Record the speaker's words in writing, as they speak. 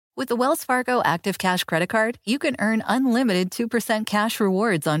With the Wells Fargo Active Cash Credit Card, you can earn unlimited 2% cash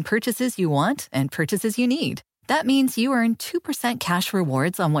rewards on purchases you want and purchases you need. That means you earn 2% cash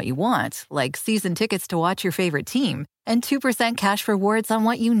rewards on what you want, like season tickets to watch your favorite team, and 2% cash rewards on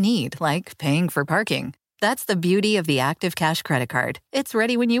what you need, like paying for parking. That's the beauty of the Active Cash Credit Card. It's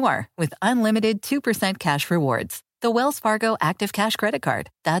ready when you are, with unlimited 2% cash rewards. The Wells Fargo Active Cash Credit Card.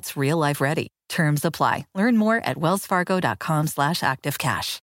 That's real life ready. Terms apply. Learn more at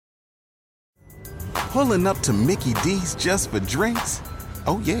wellsfargo.com/activecash. Pulling up to Mickey D's just for drinks?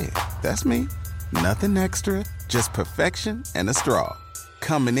 Oh yeah, that's me. Nothing extra, just perfection and a straw.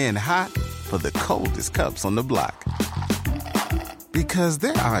 Coming in hot for the coldest cups on the block. Because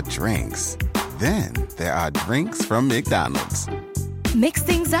there are drinks. Then there are drinks from McDonald's. Mix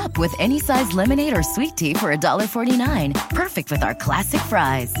things up with any size lemonade or sweet tea for $1.49. Perfect with our classic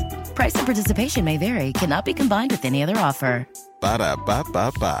fries. Price and participation may vary. Cannot be combined with any other offer.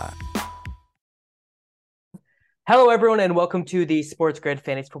 Ba-da-ba-ba-ba. Hello, everyone, and welcome to the Sports Grid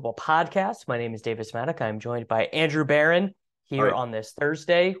Fantasy Football Podcast. My name is Davis Maddock. I'm joined by Andrew Barron here on this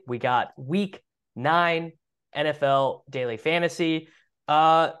Thursday. We got Week 9 NFL Daily Fantasy.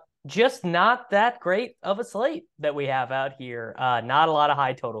 Just not that great of a slate that we have out here. Not a lot of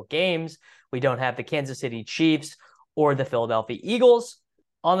high total games. We don't have the Kansas City Chiefs or the Philadelphia Eagles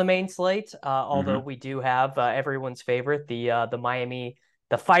on the main slate, although we do have everyone's favorite, the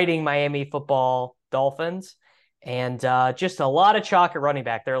Fighting Miami Football Dolphins. And just a lot of chalk at running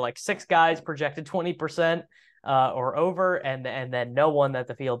back. There are like 6 guys projected 20% or over, and then no one that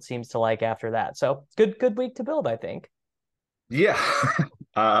the field seems to like after that. So good week to build, I think. Yeah,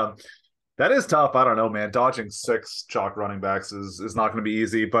 that is tough. I don't know, man. Dodging 6 chalk running backs is not going to be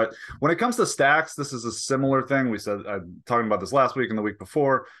easy. But when it comes to stacks, this is a similar thing. We said, talking about this last week and the week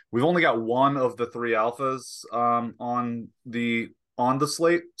before, we've only got one of the 3 alphas on the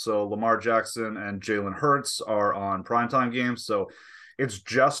slate. So Lamar Jackson and Jalen Hurts are on primetime games. So it's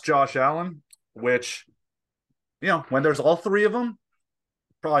just Josh Allen, which, when there's all 3 of them,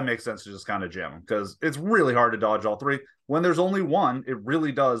 probably makes sense to just kind of jam them because it's really hard to dodge all 3. When there's only one, it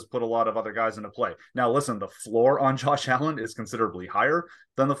really does put a lot of other guys into play. Now, listen, the floor on Josh Allen is considerably higher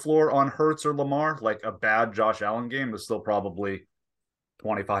than the floor on Hurts or Lamar. Like a bad Josh Allen game is still probably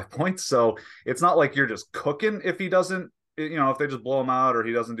 25 points. So it's not like you're just cooking if he doesn't, if they just blow him out or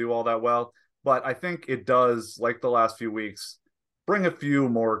he doesn't do all that well. But I think it does, like the last few weeks, bring a few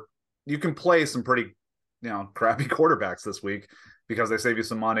more. You can play some pretty, crappy quarterbacks this week because they save you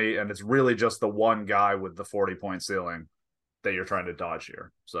some money, and it's really just the one guy with the 40-point ceiling that you're trying to dodge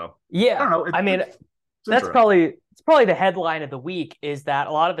here. So yeah, I don't know. That's probably the headline of the week is that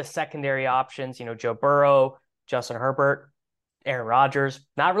a lot of the secondary options, Joe Burrow, Justin Herbert, Aaron Rodgers,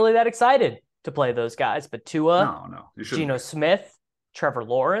 not really that excited to play those guys, but Tua, Geno Smith, Trevor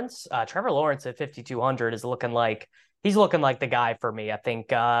Lawrence. Trevor Lawrence at 5,200 is looking like the guy for me, I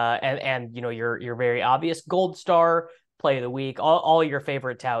think. And your very obvious gold star play of the week. All your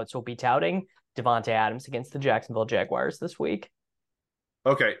favorite touts will be touting Devontae Adams against the Jacksonville Jaguars this week.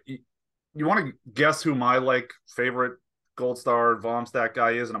 Okay, you want to guess who my favorite gold star Vom Stack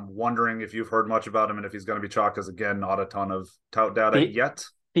guy is, and I'm wondering if you've heard much about him and if he's going to be chalked, because again, not a ton of tout data yet.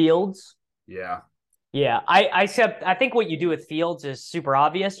 Fields. Yeah. I think what you do with Fields is super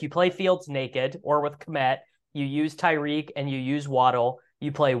obvious. You play Fields naked or with Kmet. You use Tyreek and you use Waddle.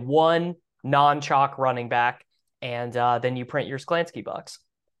 You play one non-chalk running back, and then you print your Sklansky bucks.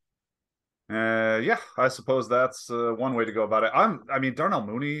 Yeah, I suppose that's one way to go about it. Darnell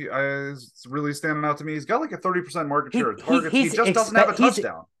Mooney is really standing out to me. He's got like a 30% market share of targets. He just doesn't have a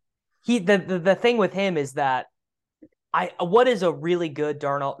touchdown. The thing with him is that what is a really good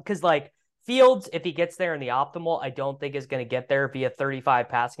Darnell, because Fields, if he gets there in the optimal, I don't think is going to get there via 35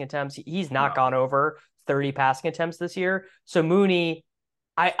 passing attempts. He's not gone over 30 passing attempts this year. So Mooney,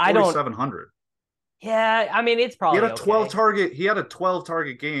 I don't 700. Yeah, it's probably he had a 12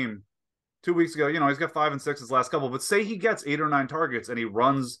 target game 2 weeks ago. He's got 5 and 6 his last couple, but say he gets 8 or 9 targets and he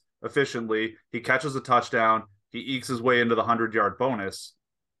runs efficiently, he catches a touchdown, he ekes his way into the 100-yard bonus.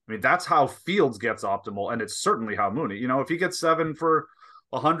 That's how Fields gets optimal, and it's certainly how Mooney. If he gets 7 for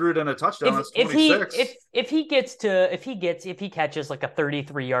 100 and a touchdown, that's 26. If he catches like a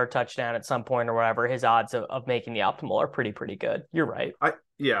 33-yard touchdown at some point or whatever, his odds of making the optimal are pretty good. You're right. I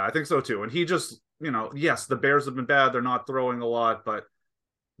think so too. And he just, yes, the Bears have been bad. They're not throwing a lot, but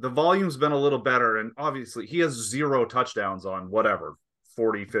the volume's been a little better. And obviously he has 0 touchdowns on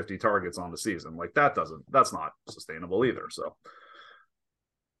 40, 50 targets on the season. That's not sustainable either. So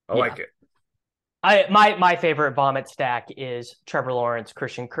I like it. My favorite vomit stack is Trevor Lawrence,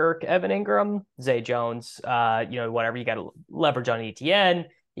 Christian Kirk, Evan Ingram, Zay Jones. Whatever, you got to leverage on ETN.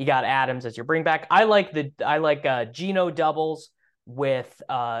 You got Adams as your bring back. I like Geno doubles with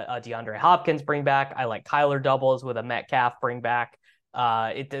a DeAndre Hopkins bring back. I like Kyler doubles with a Metcalf bring back.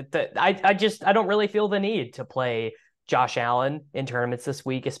 I don't really feel the need to play Josh Allen in tournaments this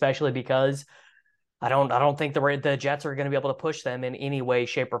week, especially because I don't think the Jets are going to be able to push them in any way,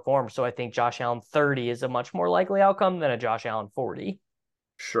 shape, or form. So I think Josh Allen 30 is a much more likely outcome than a Josh Allen 40.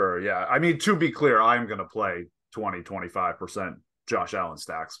 Sure, yeah. I mean, to be clear, I'm going to play 25% Josh Allen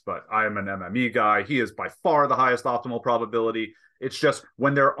stacks, but I am an MME guy. He is by far the highest optimal probability. It's just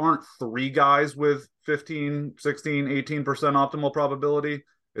when there aren't three guys with 15, 16, 18% optimal probability,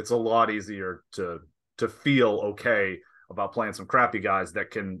 it's a lot easier to feel okay about playing some crappy guys that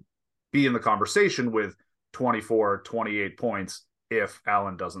can be in the conversation with 24, 28 points if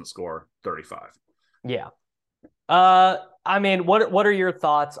Allen doesn't score 35. Yeah. I mean, what are your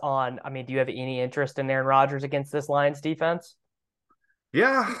thoughts on, I mean, do you have any interest in Aaron Rodgers against this Lions defense?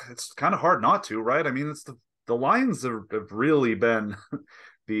 Yeah, it's kind of hard not to, right? I mean, it's the Lions have really been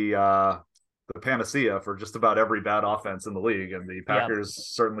the panacea for just about every bad offense in the league, and the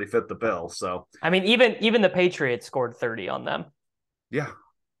Packers certainly fit the bill. So I mean, even the Patriots scored 30 on them. Yeah.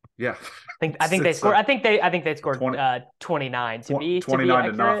 I think they scored 29 to be 29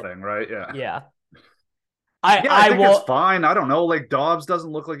 to nothing, right? Yeah. I think it's fine. I don't know. Like Dobbs doesn't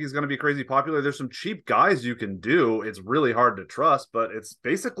look like he's going to be crazy popular. There's some cheap guys you can do. It's really hard to trust, but it's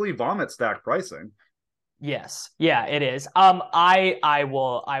basically vomit stack pricing. Yes. Yeah, it is. I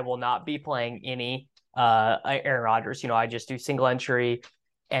will not be playing any Aaron Rodgers. I just do single entry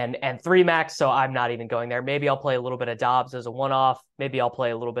and 3 max, so I'm not even going there. Maybe I'll play a little bit of Dobbs as a one-off. Maybe I'll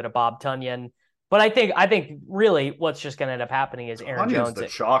play a little bit of Bob Tunyon. But I think really what's just going to end up happening is Aaron Jones. The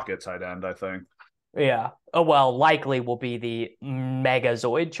chalk at tight end, I think. Yeah. Oh, well, likely will be the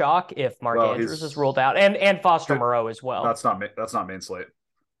Megazoid chalk if Mark Andrews is ruled out, and Foster Moreau as well. That's not main slate.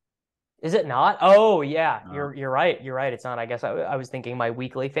 Is it not? Oh yeah, no. You're right. It's not. I guess I was thinking my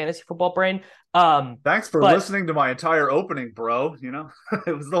weekly fantasy football brain. Thanks for listening to my entire opening, bro.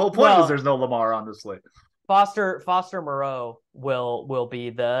 It was the whole point was there's no Lamar on this slate. Foster Moreau will be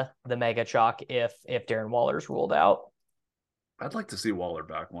the mega chalk if Darren Waller's ruled out. I'd like to see Waller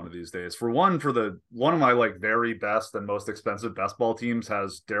back one of these days. For one of my very best and most expensive best ball teams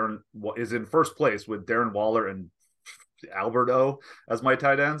is in first place with Darren Waller and Alberto as my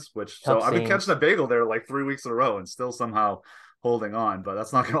tight ends, I've been catching a bagel there 3 weeks in a row and still somehow holding on, but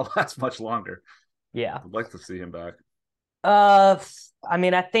that's not going to last much longer. Yeah. I'd like to see him back. I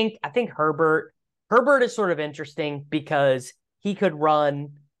mean, I think Herbert is sort of interesting because he could run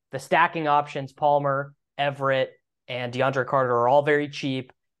the stacking options. Palmer, Everett, and DeAndre Carter are all very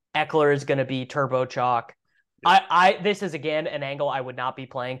cheap. Eckler is going to be turbo chalk. Yeah. This is again an angle I would not be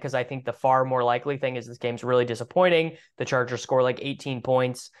playing because I think the far more likely thing is this game's really disappointing. The Chargers score 18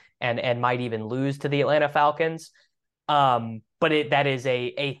 points and might even lose to the Atlanta Falcons. But that is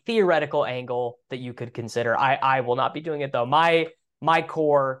a theoretical angle that you could consider. I will not be doing it though. My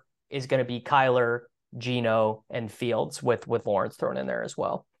core is going to be Kyler, Geno, and Fields with Lawrence thrown in there as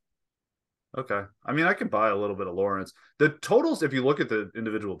well. Okay. I mean, I can buy a little bit of Lawrence. The totals, if you look at the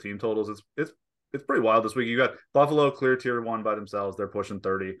individual team totals, it's pretty wild this week. You got Buffalo clear tier 1 by themselves. They're pushing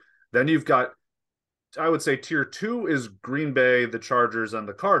 30. Then you've got, I would say tier 2 is Green Bay, the Chargers, and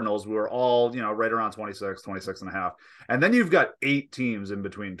the Cardinals, who are all, right around 26 and a half. And then you've got 8 teams in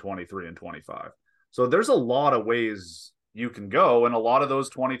between 23 and 25. So there's a lot of ways you can go. And a lot of those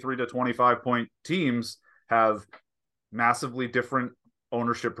 23 to 25 point teams have massively different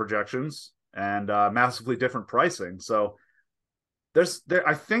ownership projections and massively different pricing. So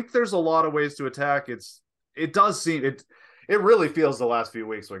I think there's a lot of ways to attack. It does seem it really feels the last few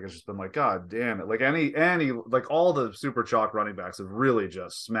weeks like it's just been God damn it. Any all the super chalk running backs have really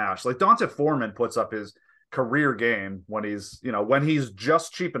just smashed. Donta Foreman puts up his career game when he's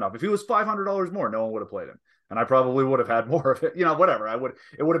just cheap enough. If he was $500 more, no one would have played him. And I probably would have had more of it, whatever.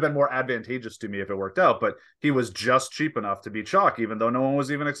 It would have been more advantageous to me if it worked out, but he was just cheap enough to be chalk, even though no one was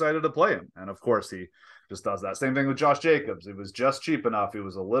even excited to play him. And of course he just does that. Same thing with Josh Jacobs. It was just cheap enough. He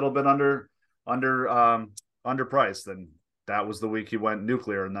was a little bit underpriced. And that was the week he went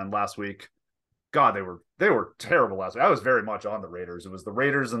nuclear. And then last week, God, they were terrible last week. I was very much on the Raiders. It was the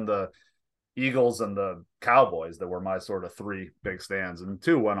Raiders and the Eagles and the Cowboys that were my sort of 3 big stands, and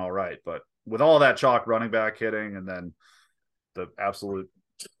 2 went all right. But with all that chalk running back hitting and then the absolute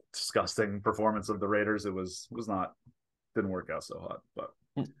disgusting performance of the Raiders, it didn't work out so hot. But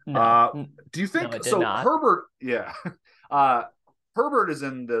do you think so? Not. Herbert, yeah. Herbert is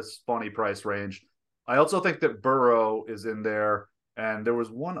in this funny price range. I also think that Burrow is in there, and there was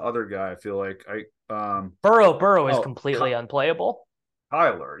one other guy I feel like Burrow is completely unplayable.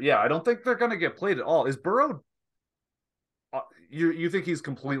 Kyler. Yeah, I don't think they're going to get played at all. Is Burrow? You think he's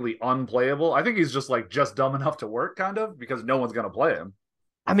completely unplayable? I think he's just dumb enough to work, kind of, because no one's going to play him.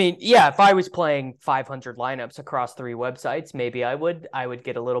 I mean, yeah, if I was playing 500 lineups across 3 websites, maybe I would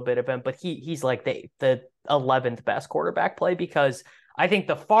get a little bit of him, but he's like the 11th best quarterback play, because I think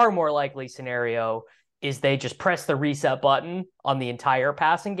the far more likely scenario is they just press the reset button on the entire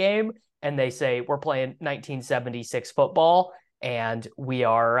passing game and they say we're playing 1976 football and we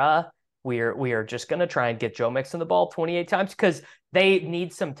are just going to try and get Joe Mixon the ball 28 times, because they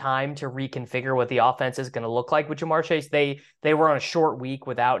need some time to reconfigure what the offense is going to look like with Ja'Marr Chase. They were on a short week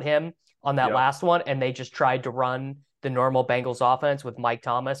without him on that last one, and they just tried to run the normal Bengals offense with Mike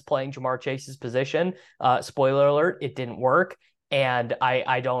Thomas playing Ja'Marr Chase's position. Spoiler alert, it didn't work, and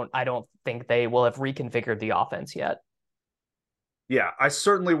I don't think they will have reconfigured the offense yet. Yeah, I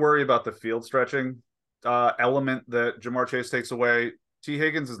certainly worry about the field stretching element that Ja'Marr Chase takes away. T.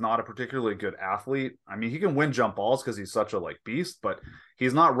 Higgins is not a particularly good athlete. I mean, he can win jump balls because he's such a beast, but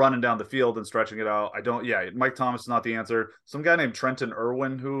he's not running down the field and stretching it out. Mike Thomas is not the answer. Some guy named Trenton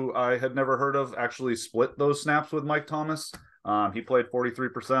Irwin, who I had never heard of, actually split those snaps with Mike Thomas. He played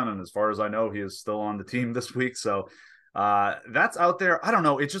 43%, and as far as I know, he is still on the team this week. So that's out there. I don't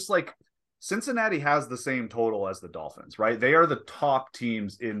know. It's just Cincinnati has the same total as the Dolphins, right? They are the top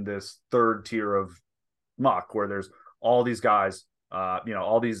teams in this third tier of muck where there's all these guys,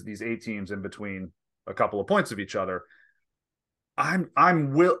 all these 8 teams in between a couple of points of each other. I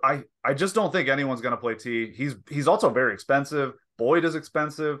just don't think anyone's going to play T. He's also very expensive. Boyd is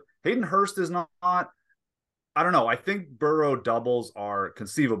expensive. Hayden Hurst is not. I don't know. I think Burrow doubles are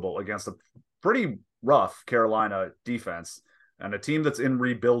conceivable against a pretty rough Carolina defense and a team that's in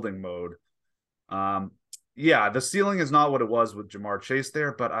rebuilding mode. The ceiling is not what it was with Ja'Marr Chase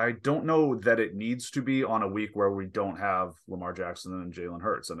there, but I don't know that it needs to be on a week where we don't have Lamar Jackson and Jalen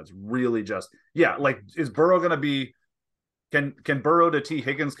Hurts. And it's really just, is Burrow going to be, can Burrow to T.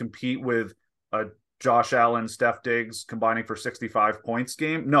 Higgins compete with a Josh Allen, Steph Diggs combining for 65 points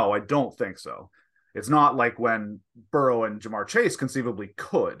game? No, I don't think so. It's not like when Burrow and Ja'Marr Chase conceivably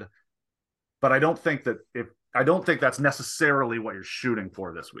could, but I don't think that's necessarily what you're shooting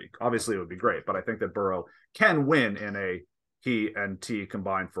for this week. Obviously, it would be great, but I think that Burrow can win in a he and T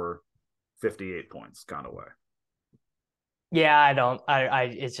combined for 58 points kind of way. Yeah,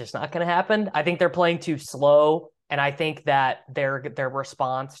 it's just not going to happen. I think they're playing too slow, and I think that their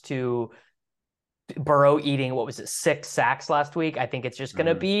response to Burrow eating, 6 sacks last week, I think it's just going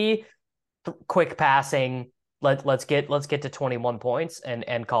to be quick passing. Let's get to 21 points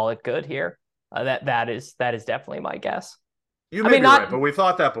and call it good here. That is definitely my guess. You may be right, but we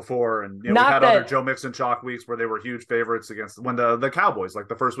thought that before, and we had other Joe Mixon chalk weeks where they were huge favorites against when the Cowboys,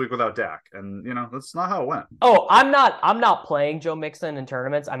 the first week without Dak, and that's not how it went. Oh, I'm not playing Joe Mixon in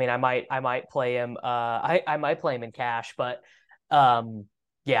tournaments. I mean, I might play him. I might play him in cash, but I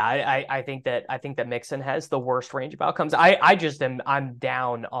think that Mixon has the worst range of outcomes. I'm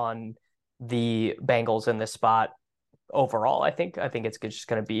down on the Bengals in this spot overall. I think it's just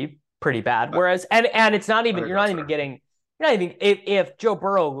going to be pretty bad. Whereas, and it's not even, if Joe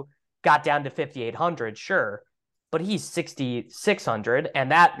Burrow got down to 5,800, sure, but he's 6,600,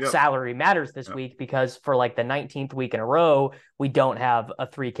 and that salary matters this week because for the 19th week in a row, we don't have a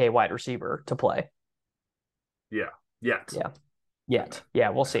 3K wide receiver to play. Yet. Yeah,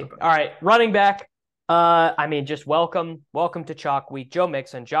 we'll see. All right, running back. Just welcome to Chalk Week. Joe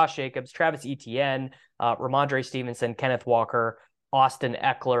Mixon, Josh Jacobs, Travis Etienne, Ramondre Stevenson, Kenneth Walker, Austin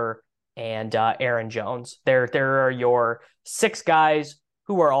Eckler, and Aaron Jones. There are your 6 guys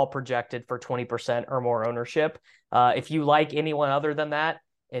who are all projected for 20% or more ownership. If you like anyone other than that,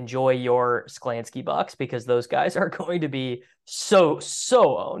 enjoy your Sklansky bucks because those guys are going to be so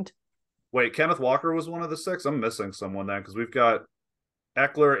owned. Wait, Kenneth Walker was one of the 6? I'm missing someone then because we've got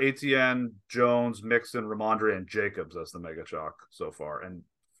Eckler, Etienne, Jones, Mixon, Ramondre, and Jacobs as the mega chalk so far, and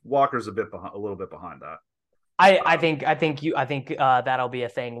Walker's a little bit behind that. I think that'll be a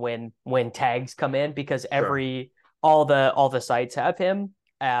thing when tags come in because all the sites have him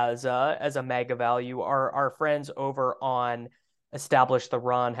as a mega value. Our friends over on Establish the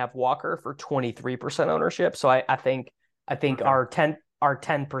Run have Walker for 23% ownership. So I think our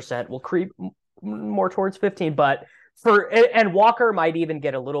 10% will creep more towards 15, but and Walker might even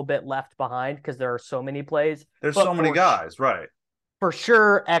get a little bit left behind because there are so many plays. There's so many guys, right? For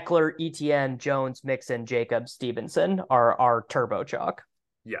sure, Eckler, Etienne, Jones, Mixon, Jacobs, Stevenson are turbo chalk.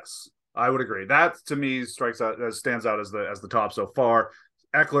 Yes, I would agree. That to me stands out as the top so far.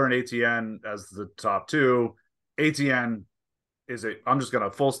 Eckler and Etienne as the top 2. Etienne I'm just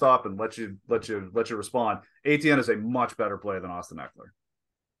gonna full stop and let you respond. Etienne is a much better play than Austin Eckler.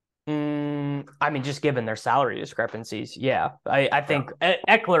 I mean, just given their salary discrepancies, yeah. I think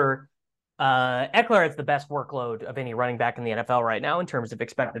Eckler has the best workload of any running back in the NFL right now in terms of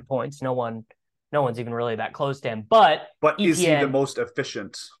expected points. No one's even really that close to him. But is he the most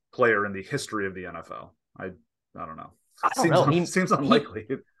efficient player in the history of the NFL? I don't know. Seems unlikely.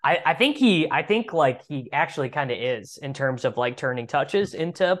 I think he actually kind of is in terms of like turning touches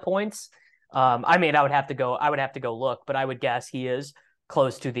into points. I mean, I would have to go look, but I would guess he is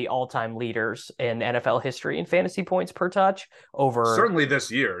close to the all-time leaders in NFL history in fantasy points per touch over certainly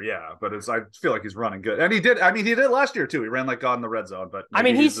this year. Yeah. But I feel like he's running good. And he did last year too. He ran like God in the red zone, but I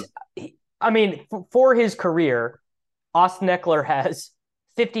mean, for his career, Austin Eckler has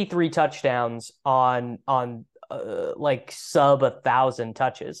 53 touchdowns on like sub 1,000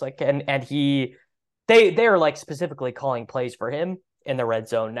 touches. Like, and they are like specifically calling plays for him in the red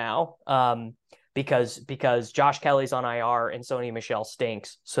zone now. Because Josh Kelly's on IR and Sony Michel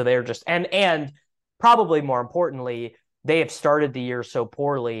stinks. So they're just and probably more importantly, they have started the year so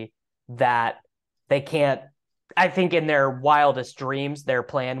poorly that they can't. I think in their wildest dreams, their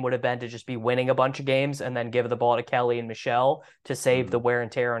plan would have been to just be winning a bunch of games and then give the ball to Kelly and Michel to save the wear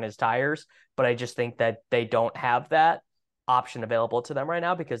and tear on his tires. But I just think that they don't have that option available to them right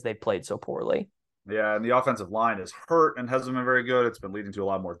now because they've played so poorly. Yeah, and the offensive line is hurt and hasn't been very good. It's been leading to a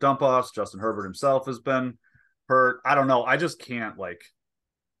lot more dump-offs. Justin Herbert himself has been hurt. I don't know. I just can't, like,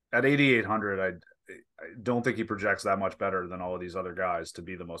 at 8,800, I don't think he projects that much better than all of these other guys to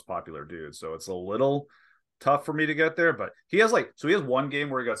be the most popular dude. So it's a little tough for me to get there. But he has one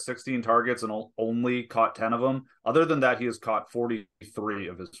game where he got 16 targets and only caught 10 of them. Other than that, he has caught 43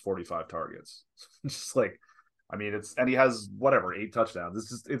 of his 45 targets. Just like, I mean, and he has 8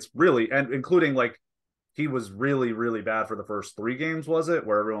 touchdowns. It's really, and including like, he was really, really bad for the first 3 games, was it?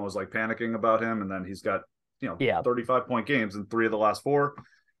 Where everyone was like panicking about him. And then he's got, 35-point games in 3 of the last 4.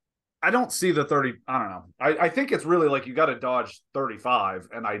 I don't see the 30. I don't know. I think it's really like you got to dodge 35.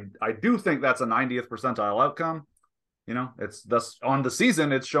 And I do think that's a 90th percentile outcome. It's thus on the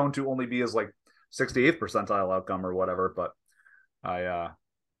season, it's shown to only be as like 68th percentile outcome or whatever. But I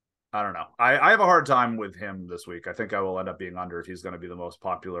don't know. I have a hard time with him this week. I think I will end up being under if he's going to be the most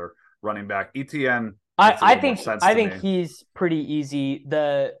popular running back. ETN. I think he's pretty easy.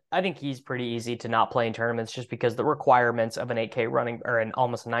 I think he's pretty easy to not play in tournaments just because the requirements of an 8K running or an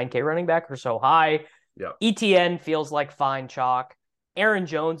almost 9K running back are so high. Yeah. ETN feels like fine chalk. Aaron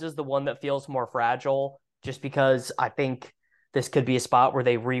Jones is the one that feels more fragile just because I think this could be a spot where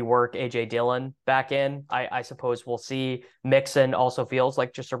they rework AJ Dillon back in. I suppose we'll see. Mixon also feels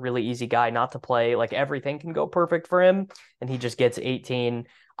like just a really easy guy not to play. Like everything can go perfect for him, and he just gets 18.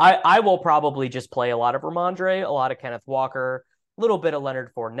 I will probably just play a lot of Ramondre, a lot of Kenneth Walker, a little bit of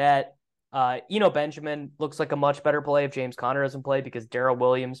Leonard Fournette. Benjamin looks like a much better play if James Conner doesn't play because Darrell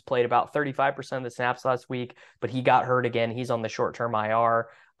Williams played about 35% of the snaps last week, but he got hurt again. He's on the short-term IR.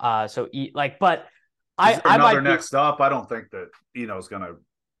 Next up. I don't think that Eno's going to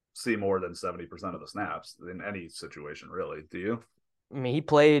see more than 70% of the snaps in any situation, really. Do you? I mean, he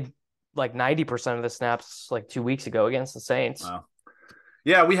played like 90% of the snaps like 2 weeks ago against the Saints. Wow.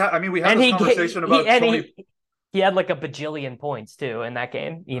 Yeah, we had this conversation about Tony. He had like a bajillion points too in that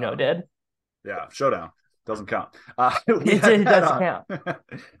game. Did. Yeah, showdown doesn't count. It doesn't count.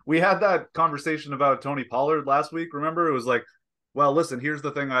 We had that conversation about Tony Pollard last week. Remember, it was like, well, listen, here's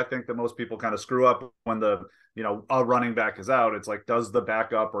the thing I think that most people kind of screw up when a running back is out. It's like, does the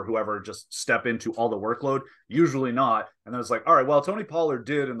backup or whoever just step into all the workload? Usually not. And then it's like, all right, well, Tony Pollard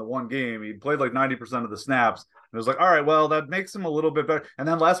did in the one game. He played like 90% of the snaps. And it was like, all right, well, that makes him a little bit better. And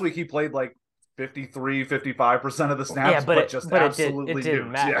then last week he played like 55% of the snaps, but it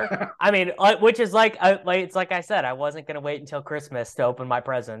didn't matter. Yeah. I mean, which is like it's like I said, I wasn't going to wait until Christmas to open my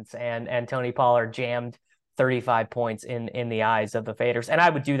presents, and Tony Pollard jammed 35 points in the eyes of the faders. And I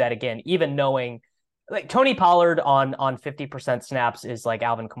would do that again, even knowing like Tony Pollard on 50% snaps is like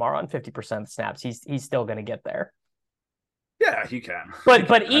Alvin Kamara on 50% snaps. He's still going to get there. Yeah, he can.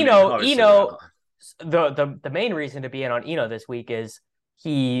 But Eno, the main reason to be in on Eno this week is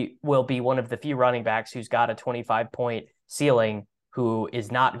he will be one of the few running backs who's got a 25-point ceiling who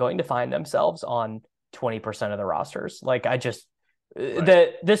is not going to find themselves on 20% of the rosters. Like this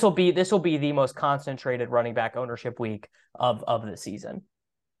will be the most concentrated running back ownership week of the season.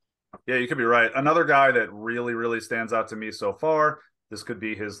 Yeah, you could be right. Another guy that really, really stands out to me so far, this could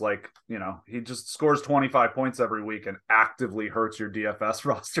be his he just scores 25 points every week and actively hurts your DFS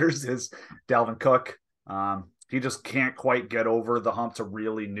rosters, is Dalvin Cook. He just can't quite get over the hump to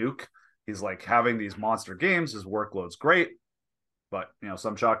really nuke. He's like having these monster games. His workload's great, but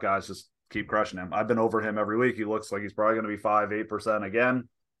some shot guys just keep crushing him. I've been over him every week. He looks like he's probably going to be 5-8% again.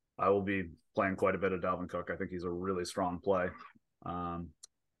 I will be playing quite a bit of Dalvin Cook. I think he's a really strong play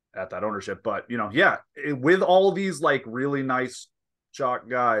at that ownership. But, with all these like really nice chalk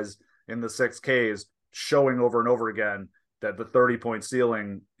guys in the 6Ks showing over and over again that the 30-point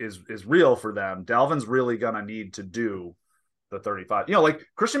ceiling is real for them, Dalvin's really going to need to do the 35. Like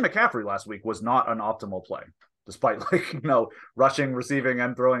Christian McCaffrey last week was not an optimal play, despite rushing, receiving,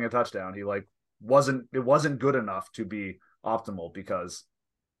 and throwing a touchdown. He it wasn't good enough to be optimal because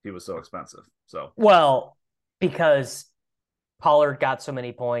he was so expensive. So, well, because Pollard got so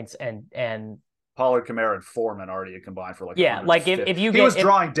many points and Pollard, Kamara, and Foreman already combined for if you he was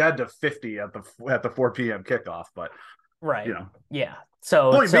drawing dead to 50 at the 4 p.m. kickoff, but right, yeah.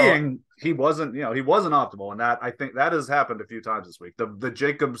 So point being, he wasn't optimal, and that I think that has happened a few times this week. The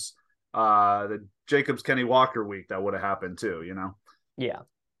Jacobs Kenny Walker week that would have happened too.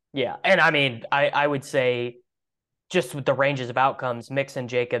 Yeah, and I mean, I would say just with the ranges of outcomes, Mixon,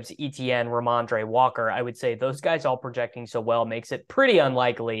 Jacobs, ETN, Ramondre, Walker, I would say those guys all projecting so well makes it pretty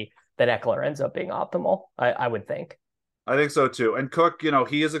unlikely that Eckler ends up being optimal. I would think. I think so too. And Cook,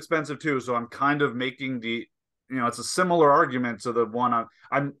 he is expensive too. So I'm kind of making it's a similar argument to the one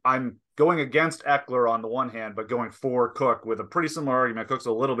I'm going against Eckler on the one hand, but going for Cook with a pretty similar argument. Cook's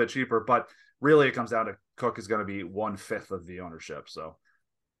a little bit cheaper, but really it comes down to Cook is going to be 1/5 of the ownership. So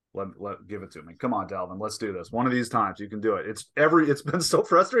let give it to me. Come on, Dalvin, let's do this. One of these times you can do it. It's been so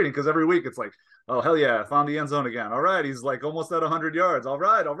frustrating because every week it's like, oh hell yeah, I found the end zone again. All right, he's like almost at 100 yards. All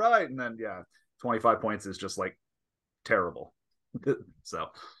right, and then 25 points is just like terrible. So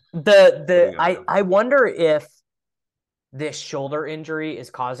I wonder if this shoulder injury is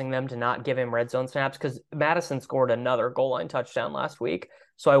causing them to not give him red zone snaps, because Madison scored another goal line touchdown last week.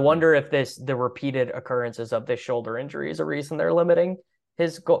 So I wonder if the repeated occurrences of this shoulder injury is a reason they're limiting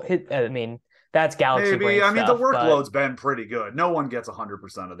his goal. I mean, that's galaxy maybe. brain I mean, stuff, the workload's been pretty good. No one gets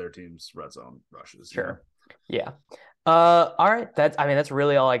 100% of their team's red zone rushes. Sure. Yeah. All right. That's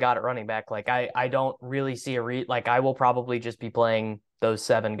really all I got at running back. Like I don't really see I will probably just be playing those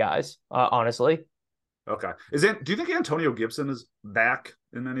 7 guys, honestly. Okay. Do you think Antonio Gibson is back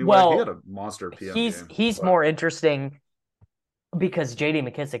in any way? He had a monster PM game. He's more interesting because J.D.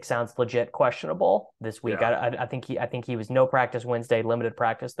 McKissic sounds legit questionable this week. Yeah. I think he was no practice Wednesday, limited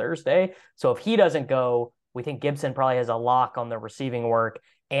practice Thursday. So if he doesn't go, we think Gibson probably has a lock on the receiving work,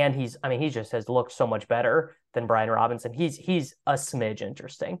 and he just has looked so much better than Brian Robinson. He's a smidge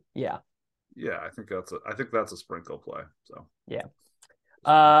interesting. Yeah. Yeah, I think that's a sprinkle play. So yeah.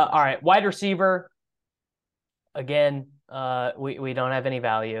 All right, wide receiver. Again, we don't have any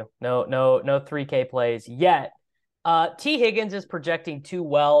value. No 3K plays yet. T. Higgins is projecting too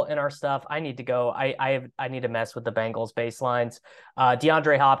well in our stuff. I need to go. I need to mess with the Bengals baselines.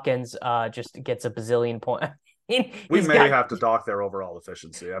 DeAndre Hopkins just gets a bazillion point. We may have to dock their overall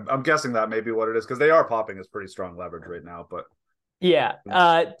efficiency. I'm guessing that may be what it is, because they are popping as pretty strong leverage right now. But yeah,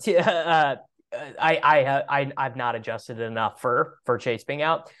 I've not adjusted it enough for Chase being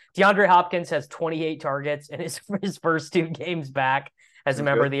out. DeAndre Hopkins has 28 targets in his first 2 games back as a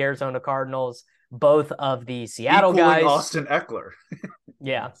member of the Arizona Cardinals. Both of the Seattle guys, Austin Eckler.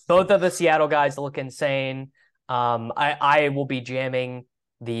 Yeah, both of the Seattle guys look insane. I will be jamming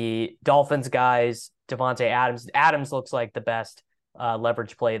the Dolphins guys. Devontae Adams. Adams looks like the best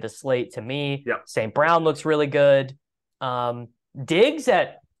leverage play of the slate to me. Yep. St. Brown looks really good. Diggs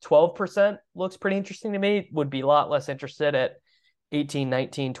at 12% looks pretty interesting to me. Would be a lot less interested at 18,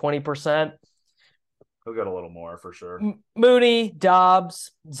 19, 20%. He'll get a little more for sure. Mooney,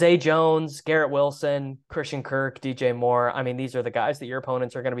 Dobbs, Zay Jones, Garrett Wilson, Christian Kirk, DJ Moore. I mean, these are the guys that your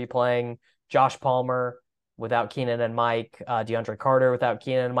opponents are going to be playing. Josh Palmer without Keenan and Mike, DeAndre Carter without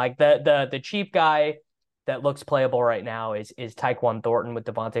Keenan and Mike. The cheap guy that looks playable right now is Tyquan Thornton with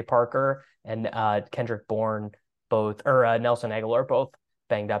Devontae Parker and Kendrick Bourne, Nelson Aguilar, both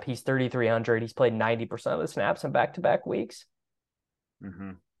banged up. He's 3,300. He's played 90% of the snaps in back-to-back weeks.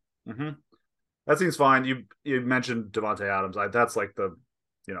 Mm-hmm. Mm-hmm. That seems fine. You mentioned Devontae Adams. That's like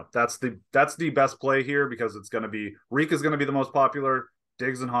that's the best play here, because it's going to be Reek is going to be the most popular.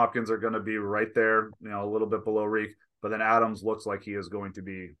 Diggs and Hopkins are going to be right there, a little bit below Reek. But then Adams looks like he is going to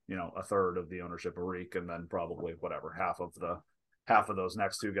be, a third of the ownership of Reek, and then probably half of those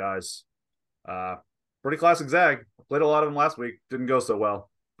next 2 guys. Pretty classic zag. Played a lot of them last week. Didn't go so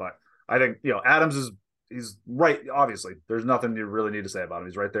well, but I think Adams he's right. Obviously, there's nothing you really need to say about him.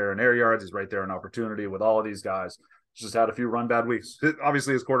 He's right there in air yards. He's right there in opportunity with all of these guys. He's just had a few run bad weeks.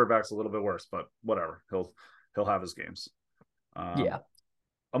 Obviously, his quarterback's a little bit worse, but whatever. He'll have his games. Yeah.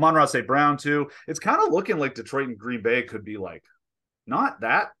 Amon-Ra St. Brown too. It's kind of looking like Detroit and Green Bay could be like not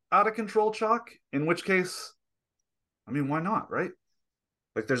that out of control chalk. In which case, I mean, why not, right?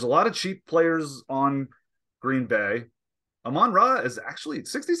 Like there's a lot of cheap players on Green Bay. Amon-Ra is actually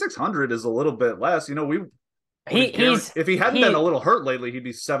 6,600 is a little bit less. If he hadn't been a little hurt lately, he'd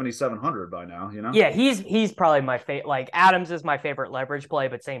be 7,700 by now, Yeah, he's probably my favorite. Like Adams is my favorite leverage play,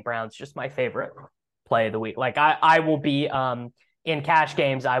 but St. Brown's just my favorite play of the week. Like I will be in cash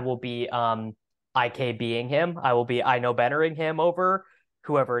games, I will be IKBing him. I know bettering him over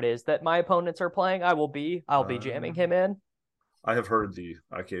whoever it is that my opponents are playing. I'll be jamming him in. I have heard the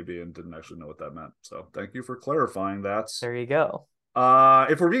IKB and didn't actually know what that meant. So thank you for clarifying that. There you go.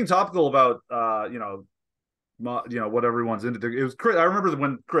 If we're being topical about what everyone's into, it was Chris. I remember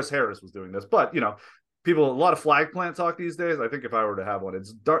when Chris Harris was doing this, but people, a lot of flag plant talk these days. I think if I were to have one,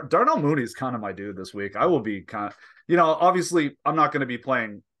 it's Darnell Mooney's kind of my dude this week. I will be obviously I'm not going to be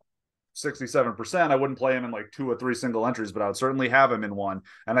playing 67%. I wouldn't play him in like 2 or 3 single entries, but I would certainly have him in one.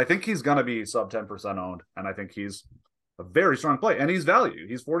 And I think he's going to be sub 10% owned. And I think he's a very strong play, and he's value.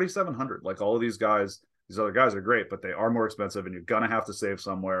 He's 4,700. Like all of these guys, these other guys are great, but they are more expensive, and you're gonna have to save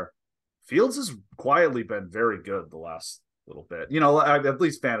somewhere. Fields has quietly been very good the last little bit, at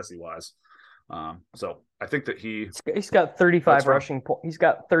least fantasy wise. So I think that he's got 35 rushing. He's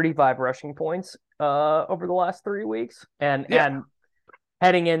got 35 rushing points over the last 3 weeks, and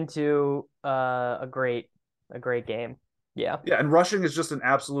heading into a great game. Yeah, and rushing is just an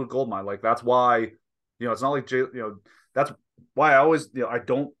absolute goldmine. Like that's why it's not like that's why I always,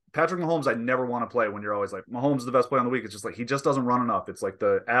 Patrick Mahomes, I never want to play when you're always like, Mahomes is the best play on the week. It's just like, he just doesn't run enough. It's like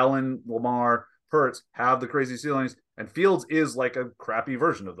the Allen, Lamar, Hurts have the crazy ceilings, and Fields is like a crappy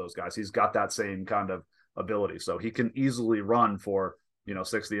version of those guys. He's got that same kind of ability. So he can easily run for,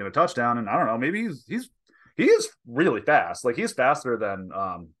 60 and a touchdown. And I don't know, maybe he is really fast. Like he's faster than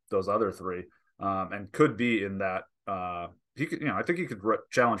those other three and could be in that. He could, I think he could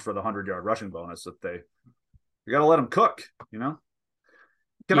challenge for the 100-yard rushing bonus if you got to let him cook, Can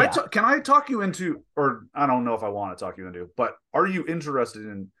I talk you into, or I don't know if I want to talk you into, but are you interested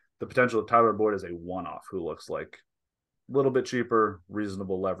in the potential of Tyler Boyd as a one-off who looks like a little bit cheaper,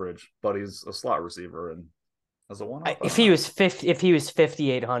 reasonable leverage, but he's a slot receiver and as a one-off? If he was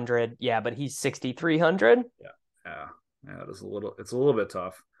 5,800, yeah, but he's 6,300. Yeah. It's a little bit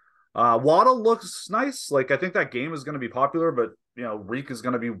tough. Waddle looks nice. Like I think that game is going to be popular, but Reek is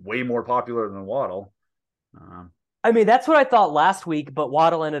going to be way more popular than Waddle. I mean, that's what I thought last week, but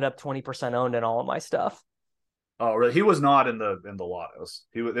Waddle ended up 20% owned in all of my stuff. Oh, really? He was not in the lottos.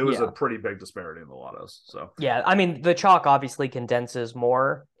 It was a pretty big disparity in the lottos. So yeah, I mean, the chalk obviously condenses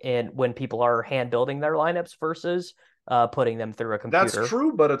more when people are hand building their lineups versus putting them through a computer. That's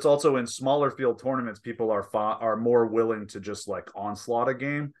true, but it's also in smaller field tournaments, people are more willing to just like onslaught a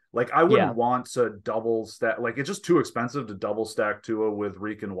game. Like I wouldn't want to double stack. Like it's just too expensive to double stack Tua with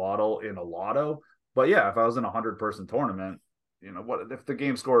Reek and Waddle in a lotto. But yeah, if I was in a 100-person tournament, what if the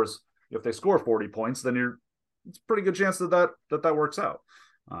game if they score 40 points, then it's a pretty good chance that works out.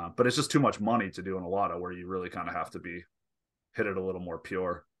 But it's just too much money to do in a lotto where you really kind of have to hit it a little more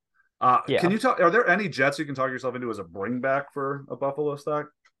pure. Can you are there any Jets you can talk yourself into as a bring back for a Buffalo stack?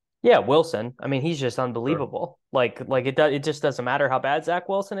 Yeah, Wilson. I mean, he's just unbelievable. Sure. Like it just doesn't matter how bad Zach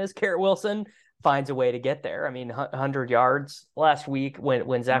Wilson is. Garrett Wilson finds a way to get there. I mean, 100 yards last week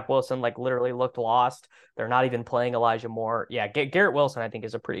when Zach Wilson like literally looked lost. They're not even playing Elijah Moore. Yeah, Garrett Wilson I think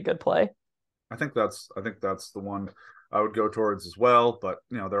is a pretty good play. I think that's the one I would go towards as well. But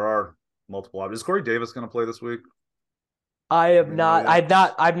there are multiple options. Is Corey Davis going to play this week? I've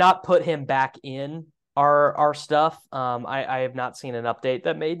not put him back in our stuff. I have not seen an update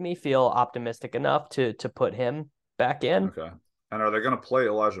that made me feel optimistic enough to put him back in. Okay. And are they going to play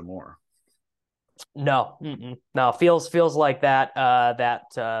Elijah Moore? No, no. Feels like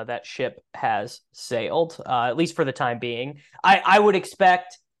that ship has sailed. At least for the time being. I would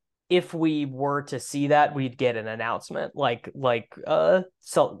expect if we were to see that, we'd get an announcement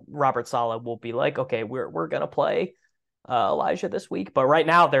so Robert Saleh will be like, okay, we're gonna play Elijah this week. But right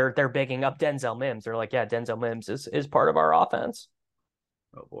now they're bigging up Denzel Mims. They're like, yeah, Denzel Mims is part of our offense.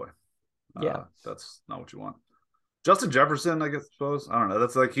 Oh boy, yeah, that's not what you want. Justin Jefferson, I suppose. I don't know.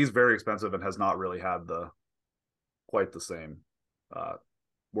 That's like he's very expensive and has not really had quite the same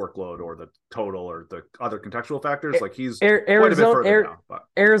workload or the total or the other contextual factors. Like he's quite a bit further now. But.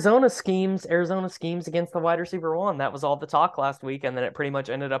 Arizona schemes against the wide receiver one. That was all the talk last week, and then it pretty much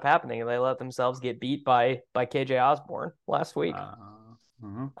ended up happening. They let themselves get beat by KJ Osborne last week.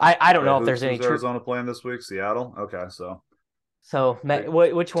 I don't know if there's any Arizona playing this week. Seattle. Okay, So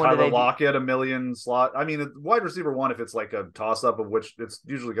which one? Tyler Lockett, $1 million slot. I mean, wide receiver one, if it's like a toss up of which it's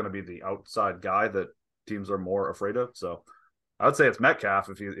usually going to be the outside guy that teams are more afraid of. So I would say it's Metcalf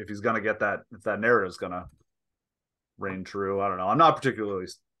if he's going to get that, if that narrative is going to reign true. I don't know. I'm not particularly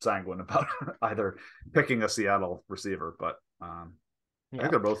sanguine about either picking a Seattle receiver, but I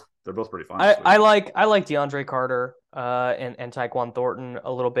think they're both pretty fine. I like DeAndre Carter and Tyquan Thornton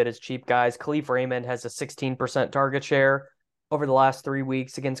a little bit as cheap guys. Khalif Raymond has a 16% target share over the last 3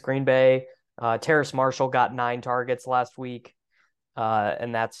 weeks against Green Bay. Terrace Marshall got 9 targets last week.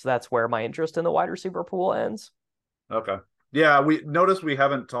 And that's where my interest in the wide receiver pool ends. Okay. Yeah, we noticed we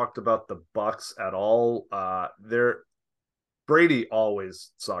haven't talked about the Bucks at all. Brady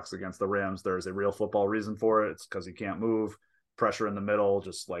always sucks against the Rams. There's a real football reason for it. It's because he can't move. Pressure in the middle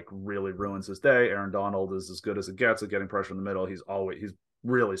just like really ruins his day. Aaron Donald is as good as it gets at getting pressure in the middle. He's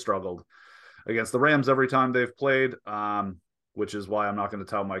really struggled against the Rams every time they've played, which is why I'm not going to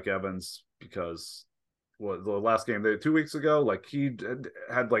tell Mike Evans, because the last game 2 weeks ago, like he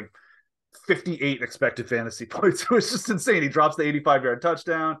had like 58 expected fantasy points. It was just insane. He drops the 85-yard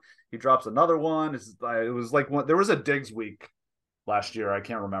touchdown. He drops another one. It was like there was a Diggs week last year, I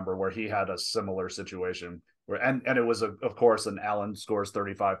can't remember, where he had a similar situation where and it was of course an Allen scores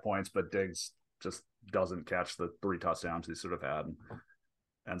 35 points, but Diggs just doesn't catch the 3 touchdowns he should have had and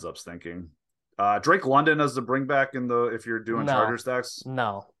ends up stinking. Drake London as the bring back if you're doing Charger stacks.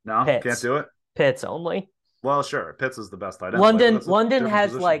 No, Pitts. Can't do it. Pitts only. Well, sure. Pitts is the best tight end. London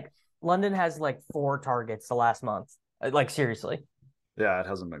has like 4 targets the last month. Like seriously. Yeah, it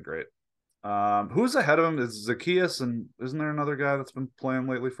hasn't been great. Who's ahead of him is Zacchaeus, and isn't there another guy that's been playing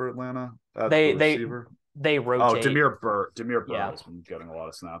lately for Atlanta? They rotate. Demir Burr Yeah. has been getting a lot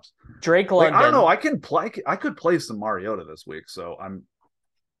of snaps. Drake London. I don't know. I could play some Mariota this week, so I'm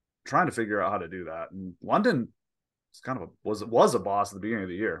trying to figure out how to do that. And London is kind of was a boss at the beginning of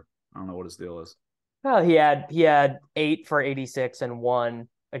the year. I don't know what his deal is. Well, he had 8 for 86 and 1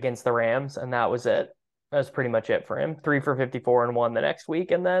 against the Rams, and that was it. That's pretty much it for him. 3 for 54 and 1 the next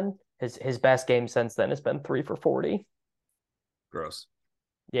week, and then his best game since then has been 3 for 40. Gross.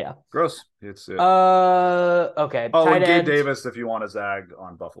 Yeah. Gross. It's it. Okay. Oh, and Gabe Davis if you want to zag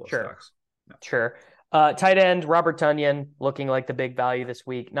on Buffalo stacks. Yeah. Sure. Tight end Robert Tonyan looking like the big value this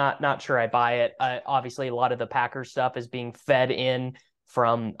week. Not sure I buy it. Obviously, a lot of the Packers stuff is being fed in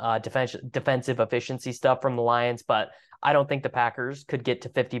from defensive efficiency stuff from the Lions, but I don't think the Packers could get to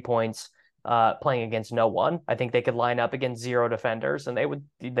 50 points playing against no one. I think they could line up against 0 defenders and they would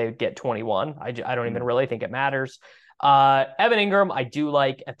get 21. I don't even really think it matters. Evan Ingram, I do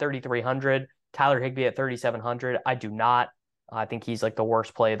like at 3,300. Tyler Higbee at 3,700. I do not. I think he's like the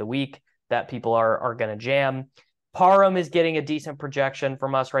worst play of the week that people are going to jam. Parham is getting a decent projection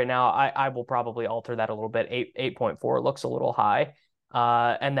from us right now. I will probably alter that a little bit. 8.4 looks a little high.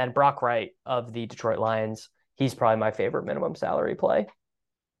 And then Brock Wright of the Detroit Lions. He's probably my favorite minimum salary play.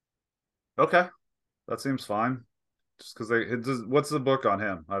 Okay. That seems fine. Just because what's the book on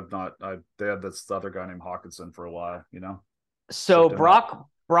him? They had this other guy named Hawkinson for a while, you know? So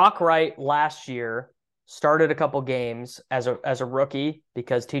Brock Wright last year started a couple games as a rookie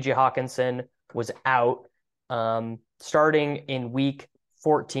because TJ Hawkinson was out. Starting in week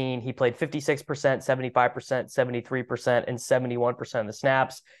 14, he played 56%, 75%, 73%, and 71% of the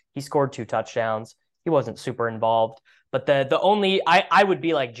snaps. He scored 2 touchdowns. He wasn't super involved, but the only I would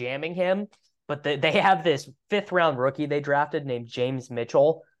be like jamming him, but they have this 5th round rookie they drafted named James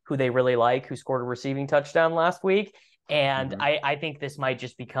Mitchell, who they really like, who scored a receiving touchdown last week. And I think this might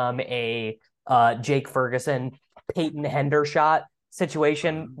just become a Jake Ferguson, Peyton Hendershot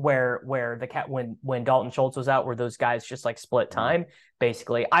situation where when Dalton Schultz was out, where those guys just like split time.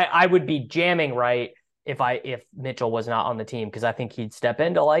 Basically, I would be jamming Wright if Mitchell was not on the team, because I think he'd step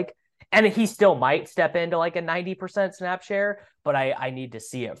into and he still might step into like a 90% snap share, but I need to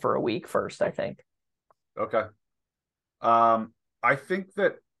see it for a week first, I think. Okay. I think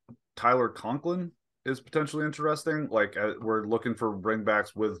that Tyler Conklin is potentially interesting. Like we're looking for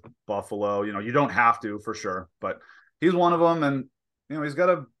bringbacks with Buffalo. You know, you don't have to for sure, but he's one of them. And, you know, he's got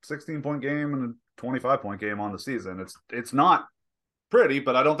a 16-point game and a 25-point game on the season. It's not pretty,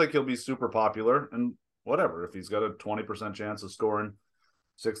 but I don't think he'll be super popular. And whatever, if he's got a 20% chance of scoring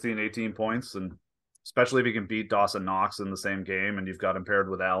 16, 18 points, and especially if he can beat Dawson Knox in the same game and you've got him paired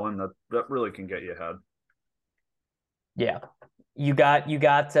with Allen, that really can get you ahead. Yeah. You got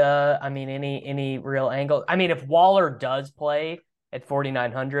I mean, any real angle. I mean, if Waller does play at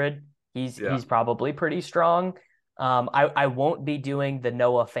 4,900, he's probably pretty strong. I won't be doing the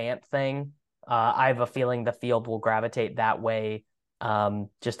Noah Fant thing. I have a feeling the field will gravitate that way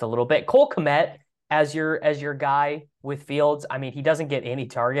just a little bit. Cole Kmet as your guy with Fields. I mean, he doesn't get any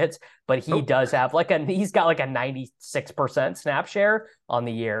targets, but he does have he's got like a 96% snap share on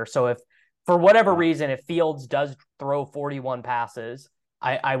the year. So if for whatever reason, if Fields does throw 41 passes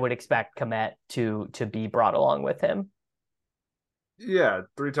I would expect Kmet to be brought along with him. Yeah,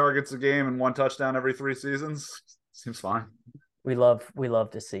 3 targets a game and 1 touchdown every 3 seasons seems fine. We love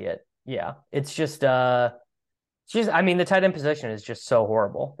to see it. Yeah, it's just I mean, the tight end position is just so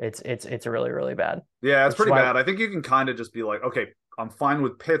horrible. It's really, really bad. Yeah, it's pretty bad. I think you can kind of just be like, okay, I'm fine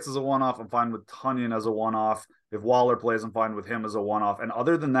with Pitts as a one-off. I'm fine with Tunyon as a one-off. If Waller plays, I'm fine with him as a one-off. And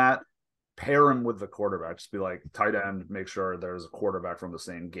other than that, pair him with the quarterback. Just be like, tight end, make sure there's a quarterback from the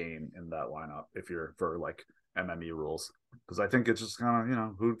same game in that lineup if you're for like MME rules. Because I think it's just kind of, you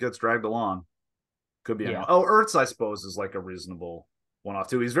know, who gets dragged along. Could be anyone. Oh, Ertz, I suppose, is like a reasonable one-off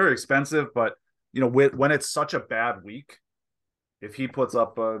too. He's very expensive, but you know, when it's such a bad week, if he puts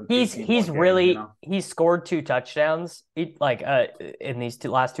up he's really, you know? He's scored 2 touchdowns in these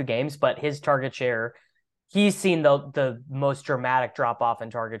last 2 games, but his target share, he's seen the most dramatic drop off in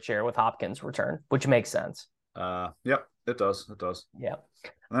target share with Hopkins' return, which makes sense. Yep, it does. Yeah.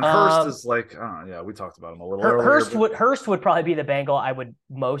 And then Hurst is like, yeah, we talked about him a little earlier. Hurst would probably be the Bengal I would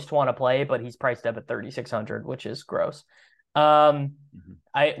most want to play, but he's priced up at 3,600, which is gross. If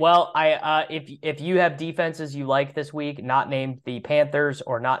you have defenses you like this week, not named the Panthers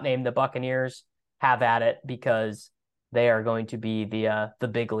or not named the Buccaneers, have at it, because they are going to be the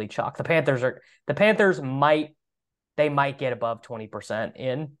big league chalk. The Panthers might get above 20%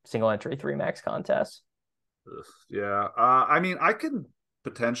 in single entry 3 max contests. Yeah. I mean, I can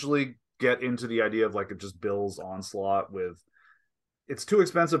potentially get into the idea of like a just Bills onslaught with, it's too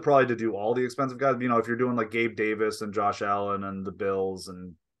expensive probably to do all the expensive guys. You know, if you're doing like Gabe Davis and Josh Allen and the Bills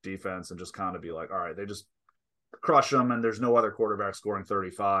and defense, and just kind of be like, all right, they just crush them and there's no other quarterback scoring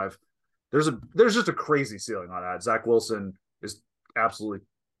 35. There's just a crazy ceiling on that. Zach Wilson is absolutely,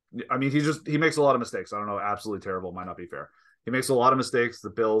 I mean, he makes a lot of mistakes. I don't know, absolutely terrible might not be fair. He makes a lot of mistakes. The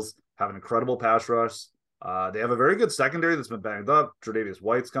Bills have an incredible pass rush. They have a very good secondary that's been banged up. Tre'Davious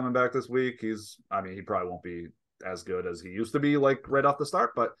White's coming back this week. He probably won't be as good as he used to be, like right off the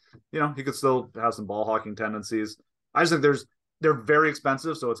start, but you know, he could still have some ball hawking tendencies. I just think they're very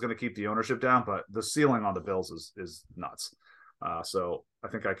expensive, so it's going to keep the ownership down, but the ceiling on the Bills is nuts. So I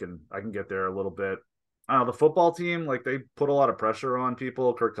think I can get there a little bit. I don't know, the football team, like they put a lot of pressure on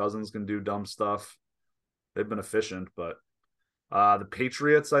people. Kirk Cousins can do dumb stuff. They've been efficient, but the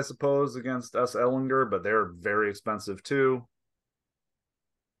Patriots, I suppose, against S. Ellinger, but they're very expensive too.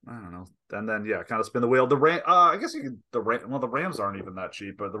 I don't know. And then, yeah, kind of spin the wheel. I guess you could, the Rams aren't even that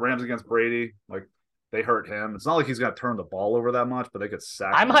cheap, but the Rams against Brady, like they hurt him. It's not like he's going to turn the ball over that much, but they could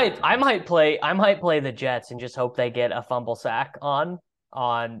sack. I might play the Jets and just hope they get a fumble sack on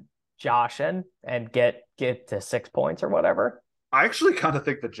Josh and get to 6 points or whatever. I actually kind of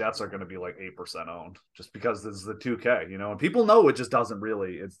think the Jets are going to be like 8% owned just because this is the 2K, you know, and people know it just doesn't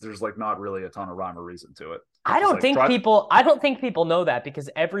really, there's like not really a ton of rhyme or reason to it. I don't think people know that, because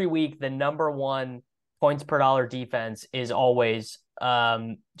every week the number 1 points per dollar defense is always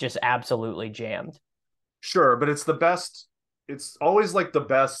just absolutely jammed. Sure, but it's the best. It's always like the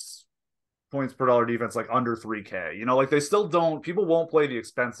best points per dollar defense, like under 3K. You know, like they still don't. People won't play the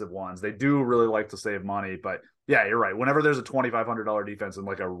expensive ones. They do really like to save money, but yeah, you're right. Whenever there's a $2,500 defense in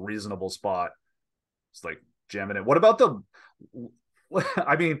like a reasonable spot, it's like jamming it. What about the?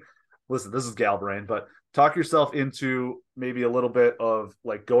 I mean, listen, this is gal brain, but talk yourself into maybe a little bit of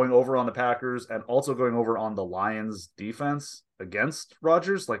like going over on the Packers and also going over on the Lions defense against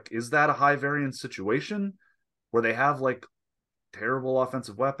Rodgers. Like, is that a high variance situation where they have like terrible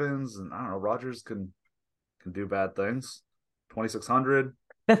offensive weapons and I don't know, Rodgers can do bad things? 2,600.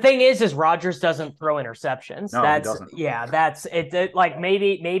 The thing is Rodgers doesn't throw interceptions. No, he doesn't. Yeah, that's it. Like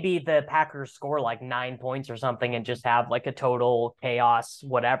maybe the Packers score like 9 points or something and just have like a total chaos,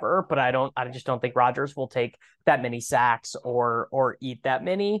 whatever. But I just don't think Rodgers will take that many sacks or eat that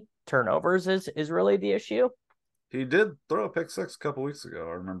many turnovers is really the issue. He did throw a pick six a couple weeks ago.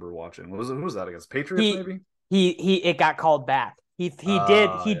 I remember watching. Who was that against? Patriots, maybe? It got called back. He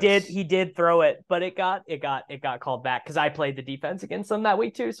did throw it, but it got called back because I played the defense against them that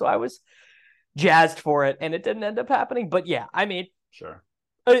week too, so I was jazzed for it, and it didn't end up happening. But yeah, I mean, sure.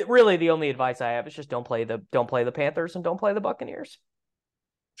 Really, the only advice I have is just don't play the Panthers and don't play the Buccaneers.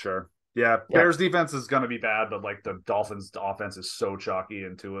 Sure. Yeah, Bears defense is going to be bad, but like the Dolphins offense is so chalky,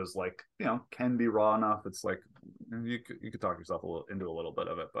 and Tua's like, you know, can be raw enough. It's like you could talk yourself into a little bit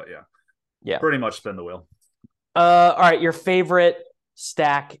of it, but yeah, pretty much spin the wheel. All right, your favorite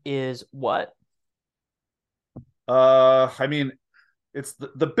stack is what? I mean, it's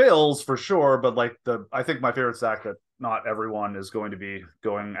the Bills for sure, but like I think my favorite stack that not everyone is going to be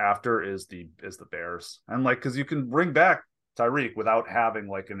going after is the Bears, and like because you can bring back Tyreek without having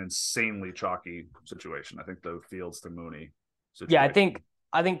like an insanely chalky situation. I think the Fields to Mooney situation. Yeah,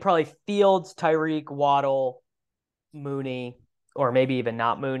 I think probably Fields, Tyreek, Waddle, Mooney, or maybe even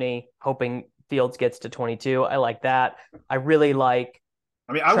not Mooney, hoping Fields gets to 22. I like that. I really like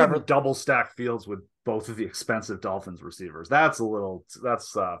I wouldn't double stack Fields with both of the expensive Dolphins receivers. That's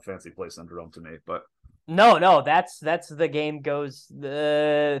fancy play syndrome to me, but no, that's the game goes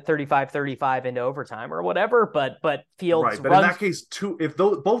 35-35 into overtime or whatever, but Fields right. But in that case,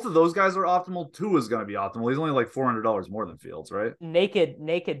 both of those guys are optimal, Tua is going to be optimal. He's only like $400 more than Fields, right?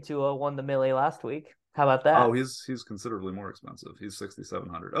 Naked Tua won the Millie last week. How about that? Oh, he's considerably more expensive. He's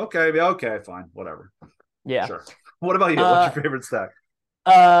 $6,700. Okay, fine, whatever. Yeah, sure. What about you? What's your favorite stack?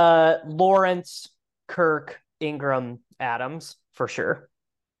 Lawrence, Kirk, Ingram, Adams for sure.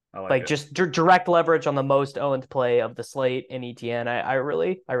 I like just direct leverage on the most owned play of the slate in ETN. I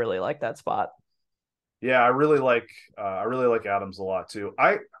really like that spot. Yeah, I really like Adams a lot too.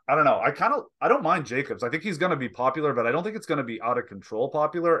 I don't know. I don't mind Jacobs. I think he's going to be popular, but I don't think it's going to be out of control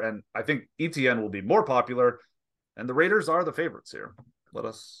popular. And I think ETN will be more popular. And the Raiders are the favorites here. Let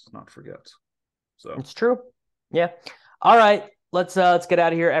us not forget. So it's true. Yeah. All right. Let's get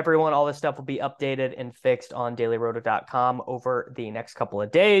out of here, everyone. All this stuff will be updated and fixed on dailyroto.com over the next couple of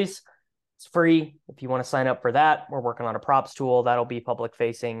days. It's free if you want to sign up for that. We're working on a props tool that'll be public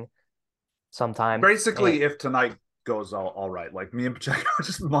facing sometime. Basically, if tonight goes all right, like me and Pacheco are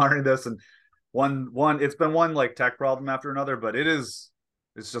just monitoring this, and one it's been one like tech problem after another, but it's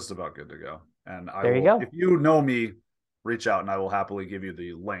just about good to go. And you go. If you know me, reach out and I will happily give you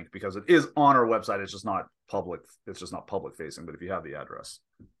the link because it is on our website. It's just not public. It's just not public facing, but if you have the address,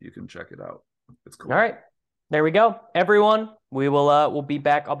 you can check it out. It's cool. All right. There we go. Everyone, we'll be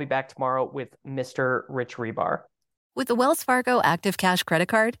back. I'll be back tomorrow with Mr. Rich Rebar. With the Wells Fargo Active Cash Credit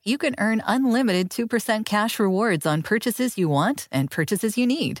Card, you can earn unlimited 2% cash rewards on purchases you want and purchases you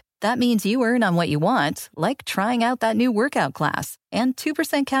need. That means you earn on what you want, like trying out that new workout class, and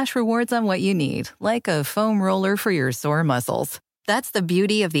 2% cash rewards on what you need, like a foam roller for your sore muscles. That's the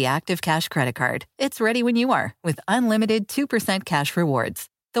beauty of the Active Cash Credit Card. It's ready when you are with unlimited 2% cash rewards.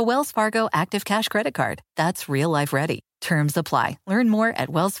 The Wells Fargo Active Cash Credit Card. That's real life ready. Terms apply. Learn more at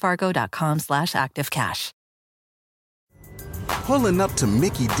wellsfargo.com/activecash. Pulling up to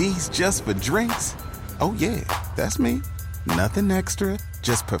Mickey D's just for drinks? Oh yeah, that's me. Nothing extra,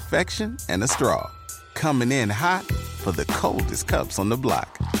 just perfection and a straw. Coming in hot for the coldest cups on the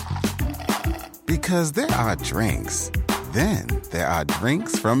block. Because there are drinks. Then there are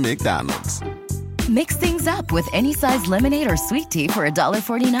drinks from McDonald's. Mix things up with any size lemonade or sweet tea for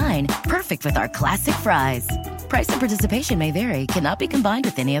 $1.49. Perfect with our classic fries. Price and participation may vary. Cannot be combined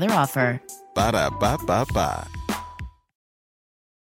with any other offer. Ba-da-ba-ba-ba.